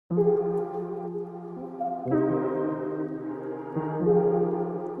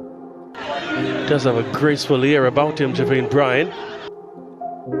Does have a graceful air about him, Javane Bryan.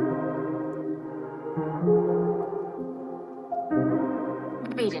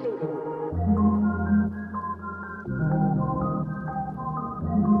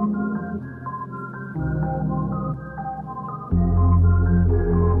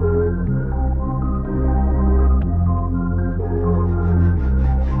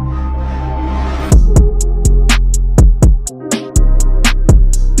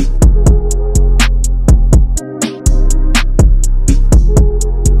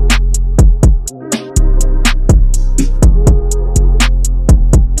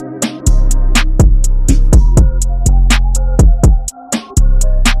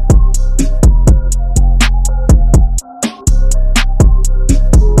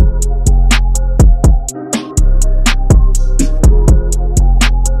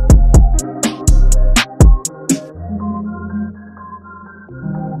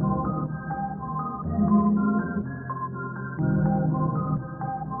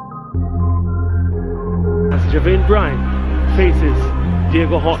 Javane Bryan faces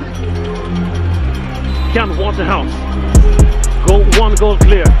Diego Houghton. Can Waterhouse go one goal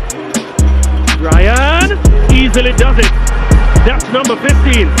clear? Bryan easily does it. That's number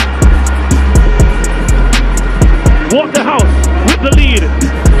 15. Waterhouse with the lead,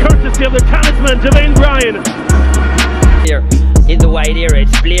 courtesy of the talisman Javane Bryan. Here in the wide area,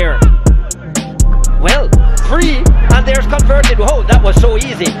 it's Blair. Well, free, and there's converted. Whoa, that was so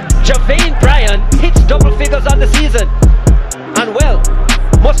easy. Javane Bryan hits double figures on the season, and well,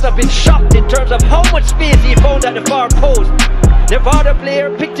 must have been shocked in terms of how much space he found at the far post. Nevada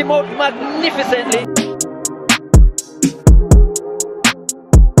player picked him out magnificently.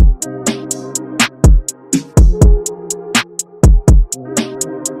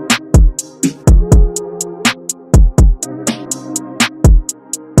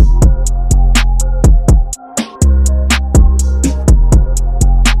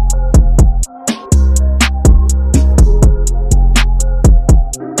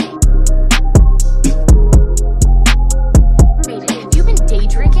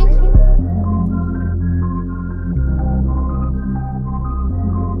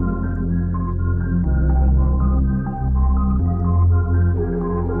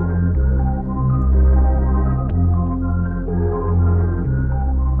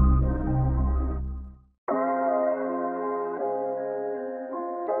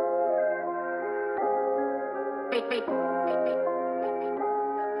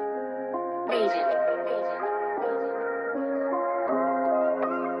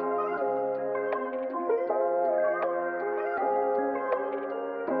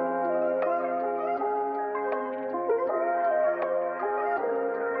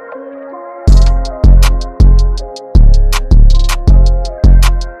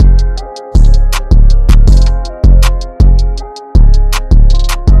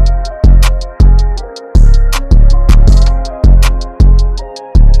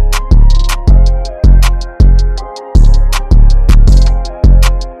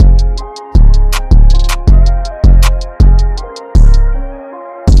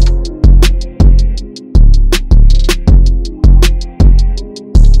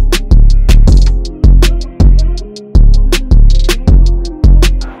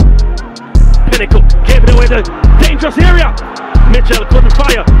 Gave it away to dangerous area. Mitchell couldn't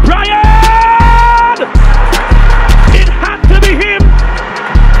fire. Bryan! It had to be him.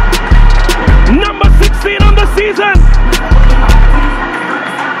 Number 16 on the season.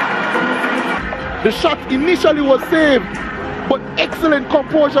 The shot initially was saved, but excellent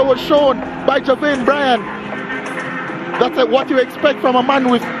composure was shown by Javane Bryan. That's what you expect from a man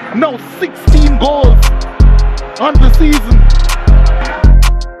with now 16 goals on the season.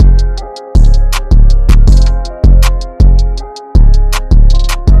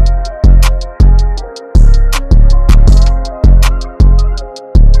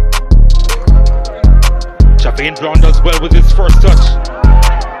 Javane Bryan does well with his first touch,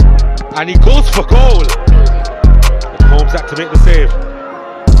 and he goes for goal. But Holmes had to make the save.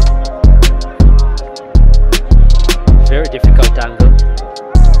 Very difficult angle.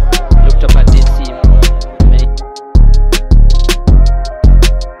 Looked up and didn't see him.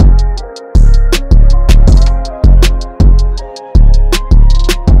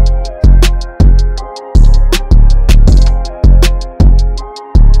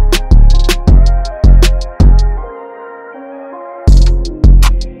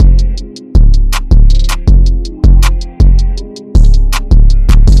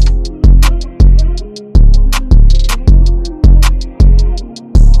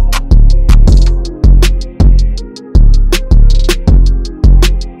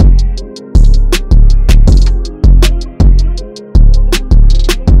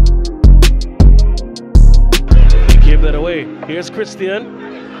 Christian.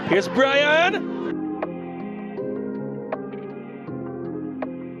 Here's Bryan.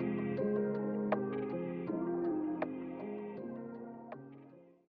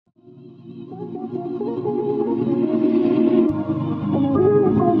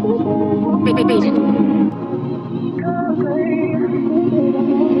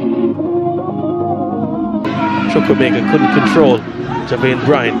 Chukwuemeka couldn't control Javane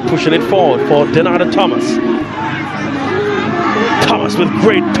Bryan, pushing it forward for Denardo Thomas. Thomas with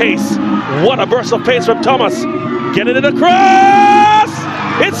great pace. What a burst of pace from Thomas. Getting it across.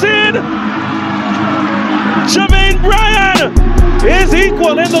 It's in. Javane Bryan is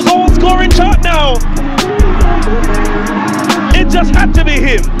equal in the goal scoring chart now. It just had to be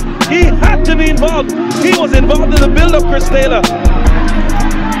him. He had to be involved. He was involved in the build-up, Chris Taylor.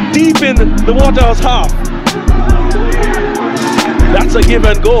 Deep in the Waterhouse half. That's a give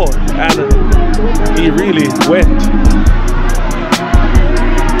and go, and he really went.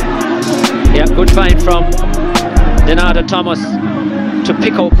 Yeah, good find from Denardo Thomas to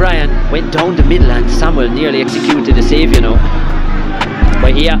pick out Bryan. Went down the middle and Samuel nearly executed the save, you know.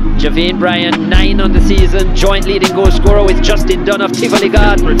 But here, Javane Bryan, 9 on the season, joint leading goal scorer with Justin Dunn of Tivoli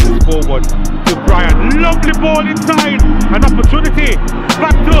Gardens. Forward to Bryan, lovely ball inside, an opportunity,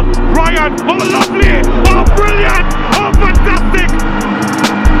 back to Bryan, oh lovely, oh brilliant, oh fantastic,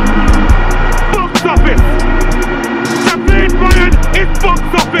 box office, Javane Bryan is box